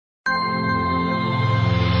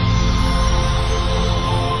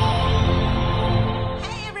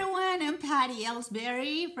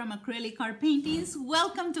Ellsbury from Acrylic Art Paintings.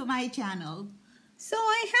 Welcome to my channel. So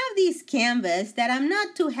I have this canvas that I'm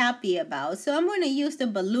not too happy about, so I'm going to use the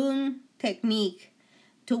balloon technique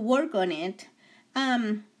to work on it.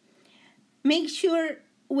 Make sure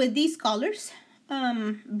with these colors,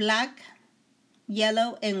 black,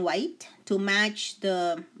 yellow, and white, to match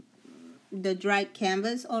the dried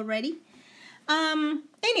canvas already.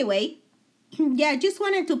 Anyway, yeah, just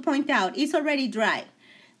wanted to point out it's already dry.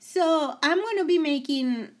 So I'm going to be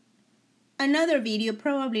making another video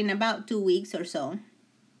probably in about 2 weeks or so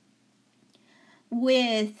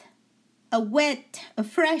with a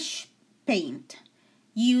fresh paint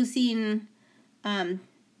using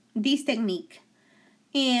this technique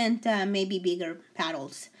and maybe bigger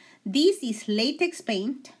paddles. This is latex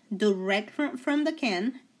paint direct from the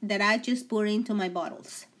can that I just pour into my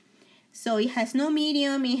bottles. So it has no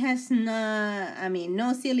medium, it has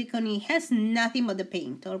no silicone, it has nothing but the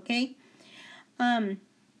paint, okay?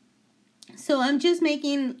 So I'm just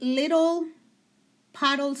making little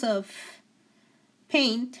puddles of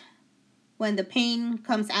paint when the paint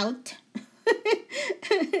comes out.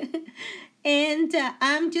 And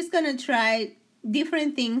I'm just gonna try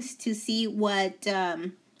different things to see what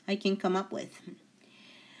I can come up with.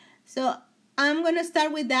 So I'm gonna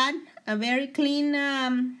start with that, a very clean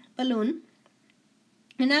balloon,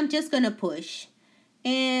 and I'm just gonna push,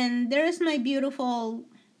 and there's my beautiful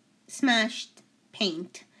smashed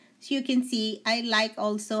paint. So you can see I like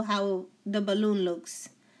also how the balloon looks,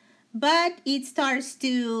 but it starts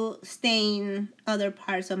to stain other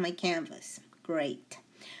parts of my canvas. Great.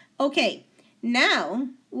 Okay, now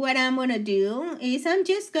what I'm gonna do is I'm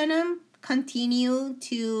just gonna continue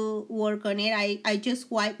to work on it. I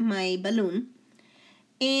just wipe my balloon,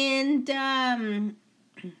 and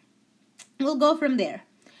we'll go from there.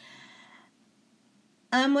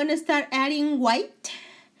 I'm gonna start adding white.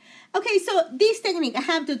 Okay, so this technique, I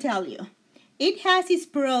have to tell you, it has its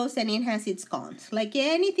pros and it has its cons, like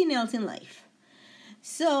anything else in life.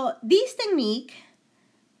 So this technique,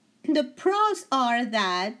 the pros are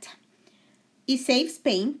that it saves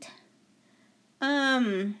paint.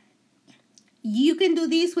 You can do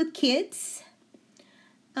this with kids.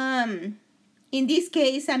 In this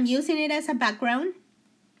case, I'm using it as a background.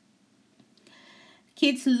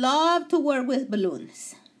 Kids love to work with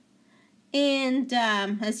balloons. And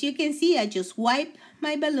as you can see, I just wipe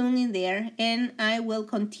my balloon in there, and I will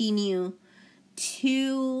continue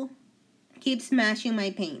to keep smashing my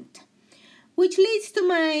paint. Which leads to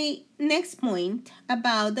my next point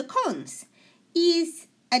about the cons. Is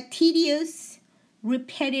a tedious,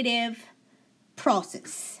 repetitive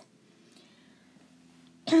process.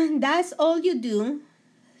 And that's all you do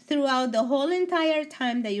throughout the whole entire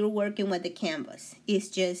time that you're working with the canvas. It's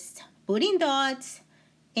just putting dots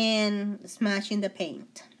and smashing the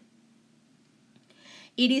paint.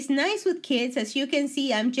 It is nice with kids. As you can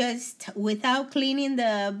see, I'm just, without cleaning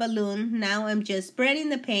the balloon, now I'm just spreading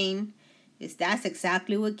the paint, because that's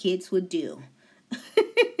exactly what kids would do.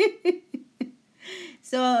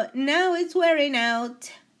 So now it's wearing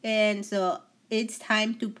out, and so it's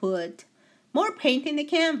time to put more paint in the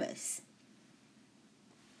canvas.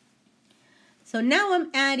 So now I'm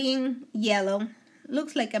adding yellow.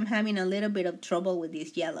 Looks like I'm having a little bit of trouble with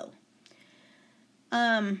this yellow,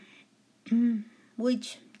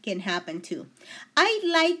 which can happen too. I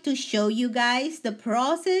like to show you guys the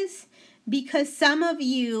process because some of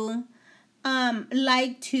you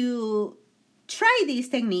like to try these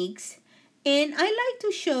techniques, and I like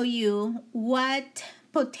to show you what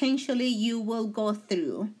potentially you will go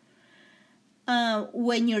through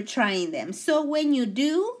when you're trying them. So when you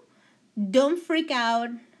do, don't freak out.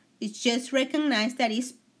 It's just recognize that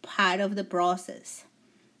it's part of the process.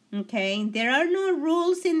 Okay? There are no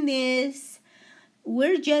rules in this.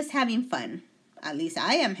 We're just having fun. At least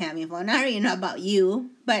I am having fun. I don't know about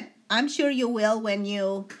you, but I'm sure you will when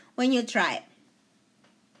you try it.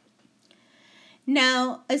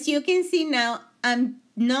 Now, as you can see now, I'm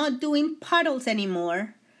not doing puddles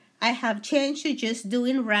anymore. I have changed to just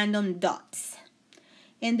doing random dots.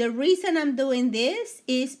 And the reason I'm doing this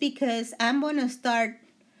is because I'm going to start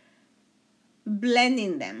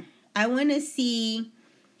blending them. I want to see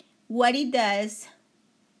what it does,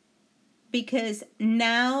 because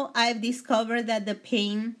now I've discovered that the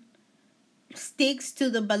paint sticks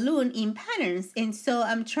to the balloon in patterns, and so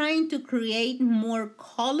I'm trying to create more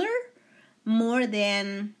color more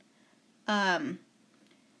than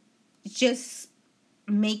just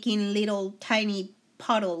making little tiny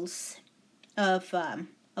puddles of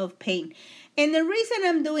paint. And the reason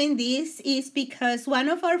I'm doing this is because one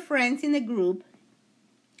of our friends in the group,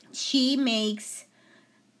 she makes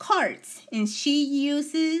cards, and she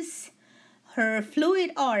uses her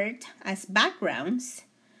fluid art as backgrounds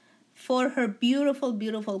for her beautiful,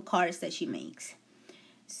 beautiful cards that she makes.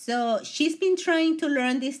 So she's been trying to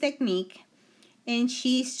learn this technique, and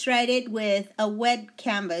she's tried it with a wet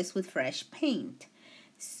canvas with fresh paint.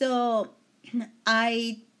 So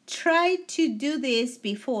I tried to do this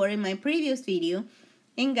before in my previous video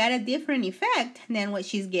and got a different effect than what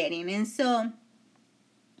she's getting. And so,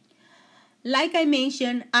 like I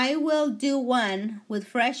mentioned, I will do one with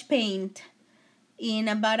fresh paint in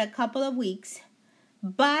about a couple of weeks.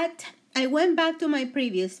 But I went back to my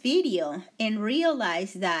previous video and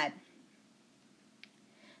realized that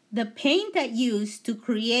the paint I used to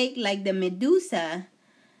create like the Medusa,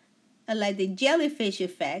 like the jellyfish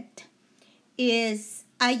effect, is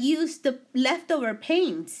I used the leftover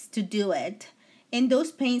paints to do it, and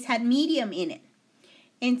those paints had medium in it.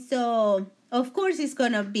 And so, of course, it's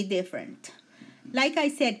gonna be different. Like I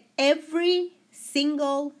said, every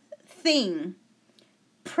single thing,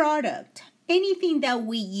 product, anything that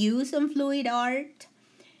we use on fluid art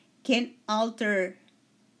can alter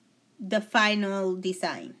the final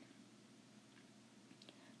design.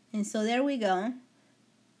 And so there we go.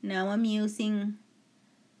 Now I'm using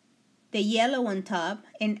the yellow on top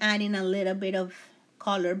and adding a little bit of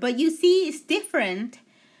color. But you see, it's different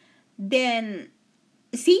than,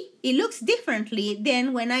 see, it looks differently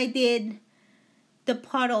than when I did the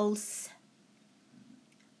puddles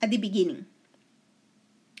at the beginning.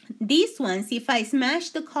 These ones, if I smash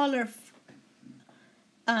the color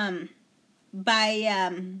by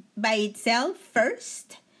itself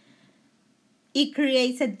first, it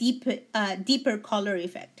creates a deeper color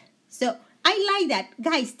effect. So I like that.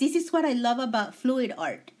 Guys, this is what I love about fluid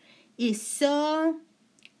art. It's so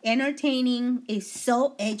entertaining. It's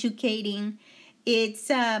so educating. It's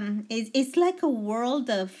like a world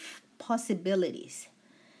of possibilities.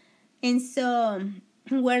 And so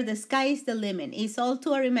where the sky is the limit. It's all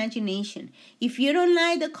to our imagination. If you don't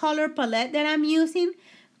like the color palette that I'm using,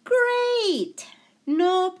 great.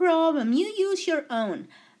 No problem. You use your own.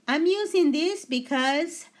 I'm using this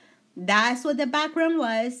because that's what the background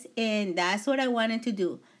was, and that's what I wanted to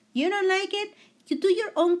do. You don't like it? You do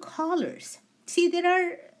your own colors. See,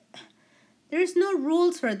 there's no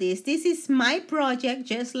rules for this. This is my project.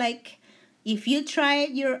 Just like if you try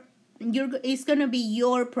it, it's gonna be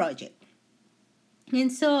your project.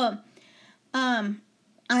 And so,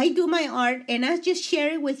 I do my art, and I just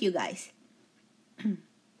share it with you guys.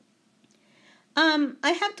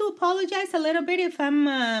 I have to apologize a little bit if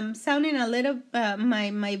I'm sounding a little,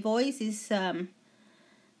 my voice is a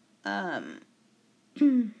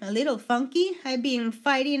little funky. I've been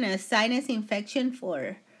fighting a sinus infection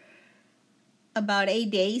for about 8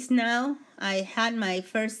 days now. I had my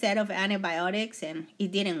first set of antibiotics and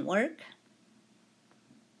it didn't work.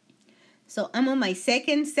 So I'm on my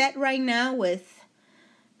second set right now with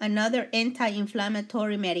another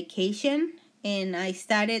anti-inflammatory medication. And I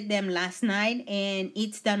started them last night, and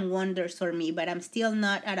it's done wonders for me, but I'm still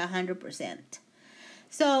not at 100%.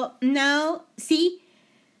 So now, see,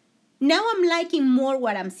 now I'm liking more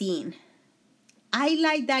what I'm seeing. I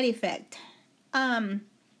like that effect.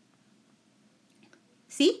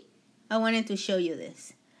 See, I wanted to show you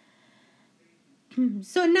this.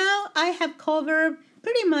 So now I have covered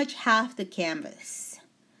pretty much half the canvas.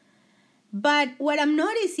 But what I'm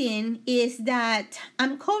noticing is that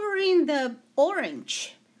I'm covering the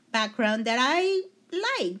orange background that I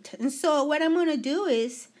liked. And so what I'm going to do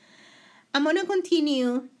is I'm going to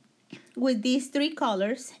continue with these three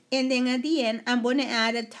colors. And then at the end, I'm going to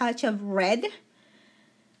add a touch of red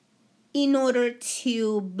in order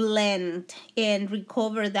to blend and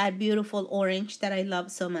recover that beautiful orange that I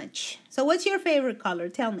love so much. So what's your favorite color?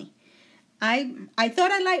 Tell me. I thought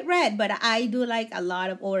I liked red, but I do like a lot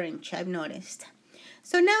of orange, I've noticed.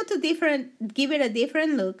 So now to give it a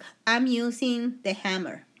different look, I'm using the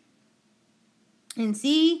hammer. And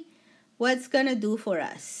see what's gonna do for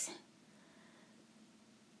us.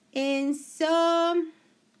 And so,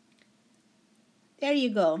 there you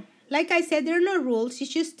go. Like I said, there are no rules. You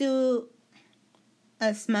just do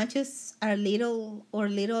as much as little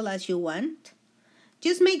as you want.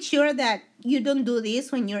 Just make sure that you don't do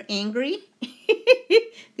this when you're angry,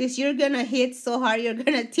 because you're going to hit so hard you're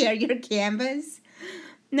going to tear your canvas.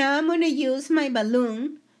 Now I'm going to use my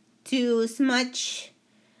balloon to smudge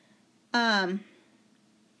the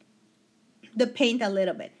paint a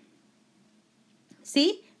little bit.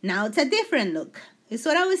 See? Now it's a different look. It's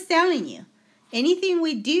what I was telling you. Anything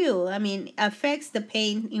we do, I mean, affects the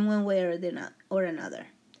paint in one way or another.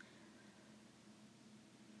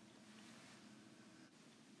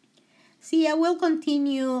 See, I will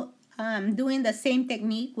continue doing the same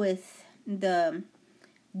technique with the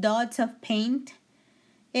dots of paint.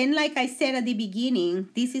 And like I said at the beginning,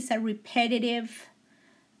 this is a repetitive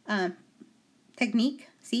technique.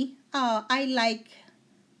 See? Oh, I like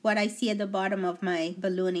what I see at the bottom of my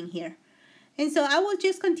ballooning here. And so I will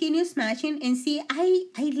just continue smashing and see, I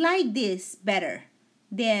like this better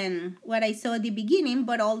than what I saw at the beginning,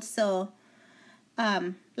 but also,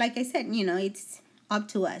 like I said, you know, it's up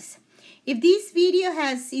to us. If this video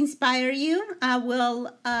has inspired you, I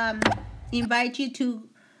will invite you to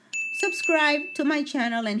subscribe to my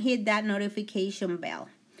channel and hit that notification bell.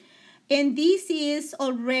 And this is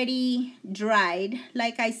already dried.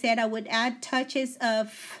 Like I said, I would add touches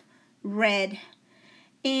of red.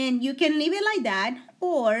 And you can leave it like that,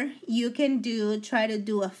 or you can try to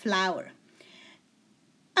do a flower.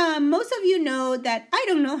 Most of you know that I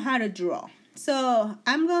don't know how to draw. So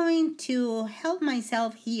I'm going to help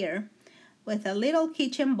myself here with a little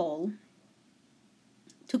kitchen bowl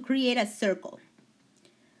to create a circle.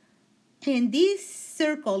 And this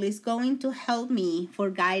circle is going to help me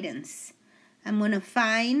for guidance. I'm going to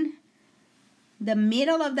find the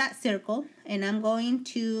middle of that circle, and I'm going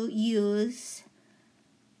to use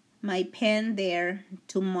my pen there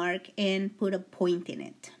to mark and put a point in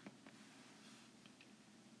it.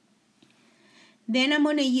 Then I'm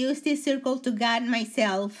going to use this circle to guide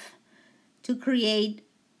myself to create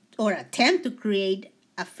or attempt to create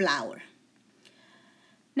a flower.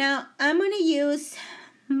 Now I'm going to use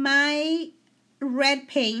my red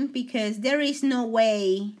paint because there is no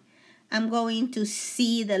way I'm going to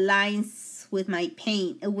see the lines with my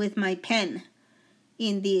pen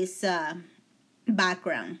in this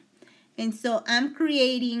background. And so I'm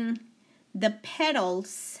creating the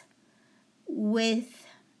petals with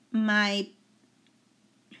my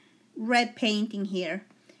red painting here.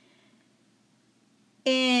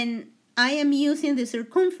 And I am using the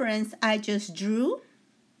circumference I just drew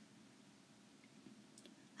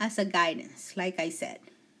as a guidance, like I said.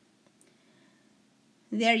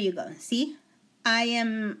 There you go. See, I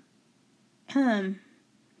am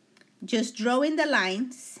just drawing the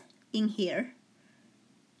lines in here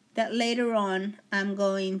that later on I'm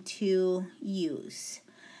going to use.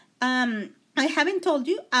 I haven't told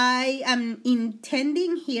you, I am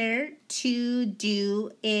intending here to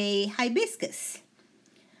do a hibiscus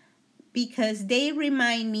because they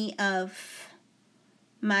remind me of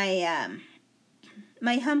my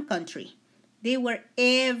my home country. They were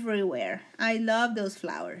everywhere. I love those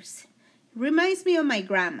flowers. Reminds me of my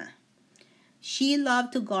grandma. She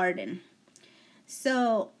loved to garden.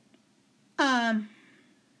 So I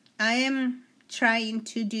am trying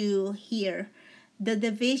to do here the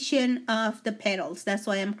division of the petals. That's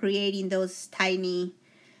why I'm creating those tiny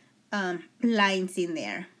lines in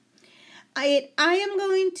there. I am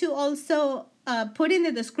going to also put in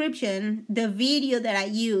the description the video that I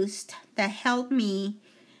used that helped me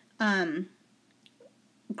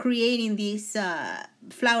creating this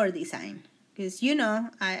flower design. Because you know,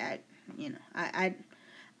 I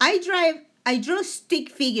draw stick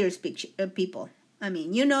figures people. I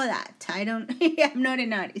mean, you know that. I'm not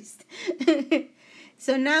an artist.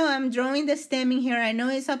 So now I'm drawing the stemming here. I know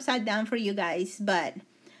it's upside down for you guys, but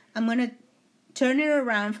I'm going to turn it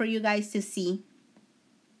around for you guys to see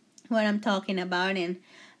what I'm talking about. And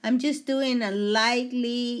I'm just doing a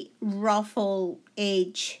lightly ruffle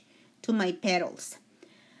edge to my petals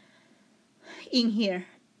in here.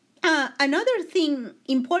 Another thing,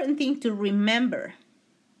 important thing to remember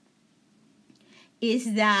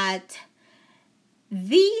is that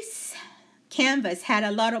this canvas had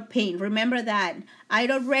a lot of paint. Remember that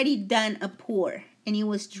I'd already done a pour and it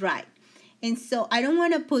was dry. And so I don't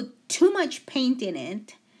want to put too much paint in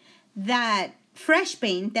it, that fresh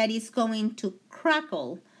paint that is going to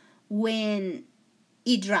crackle when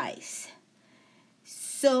it dries.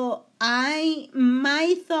 So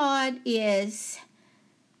my thought is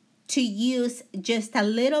to use just a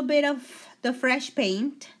little bit of the fresh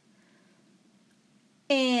paint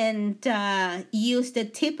and use the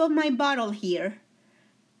tip of my bottle here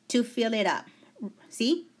to fill it up.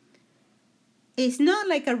 See? It's not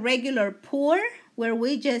like a regular pour where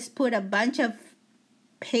we just put a bunch of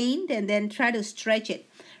paint and then try to stretch it.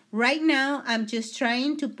 Right now, I'm just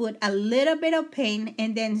trying to put a little bit of paint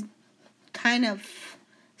and then kind of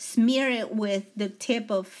smear it with the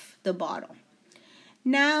tip of the bottle.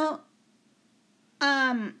 Now,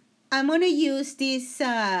 I'm going to use this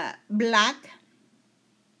black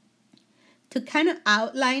to kind of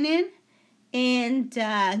outline it and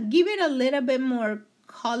give it a little bit more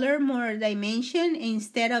color, more dimension,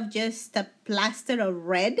 instead of just a plaster of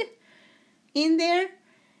red in there.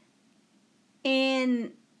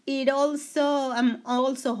 And it also, I'm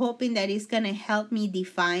also hoping that it's going to help me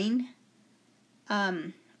define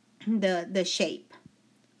the shape.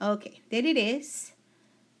 Okay, there it is.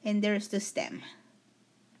 And there's the stem.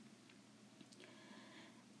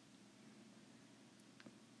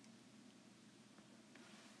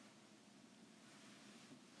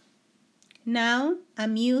 Now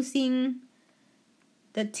I'm using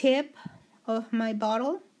the tip of my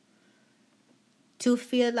bottle to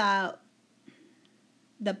fill out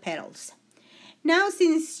the petals. Now,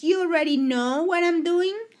 since you already know what I'm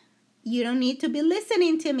doing, you don't need to be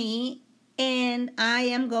listening to me, and I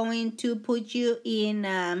am going to put you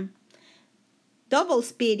in double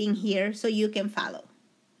speed in here so you can follow.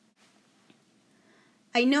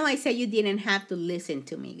 I know I said you didn't have to listen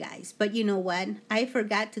to me, guys, but you know what? I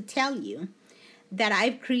forgot to tell you that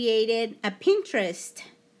I've created a Pinterest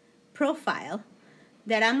profile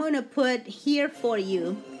that I'm going to put here for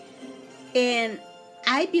you. And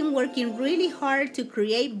I've been working really hard to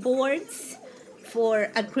create boards for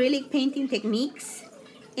acrylic painting techniques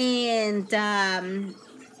and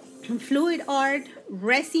fluid art,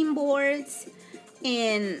 resin boards,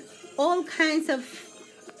 and all kinds of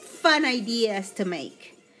fun ideas to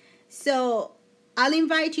make. So I'll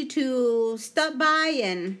invite you to stop by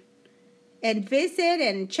and visit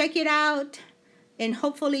and check it out, and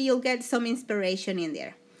hopefully you'll get some inspiration in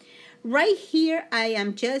there. Right here, I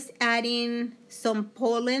am just adding some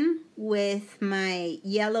pollen with my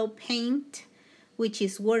yellow paint, which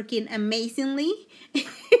is working amazingly.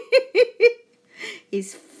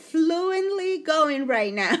 It's fluently going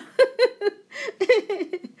right now.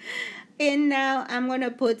 And now I'm going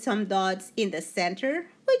to put some dots in the center,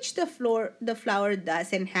 which the flower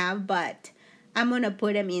doesn't have, but I'm going to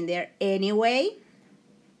put them in there anyway,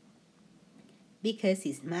 because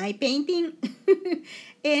it's my painting.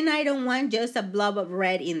 And I don't want just a blob of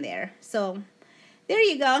red in there. So there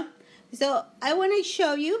you go. So I want to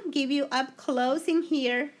show you, give you up close in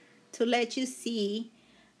here to let you see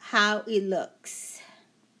how it looks.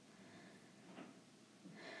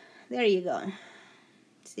 There you go.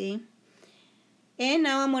 See? And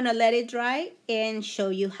now I'm going to let it dry and show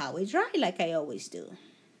you how it dries, like I always do.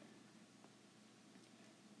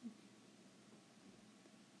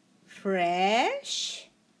 Fresh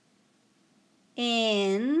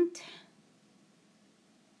and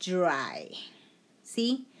dry.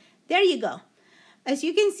 See? There you go. As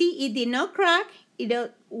you can see, it did not crack.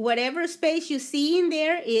 Whatever space you see in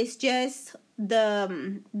there is just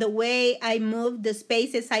the way I moved the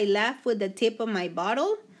spaces I left with the tip of my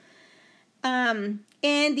bottle. And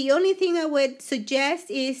the only thing I would suggest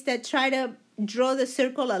is that try to draw the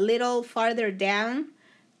circle a little farther down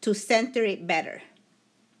to center it better.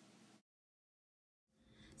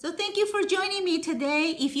 So thank you for joining me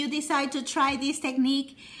today. If you decide to try this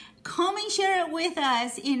technique, come and share it with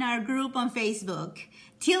us in our group on Facebook.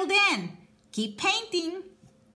 Till then, keep painting.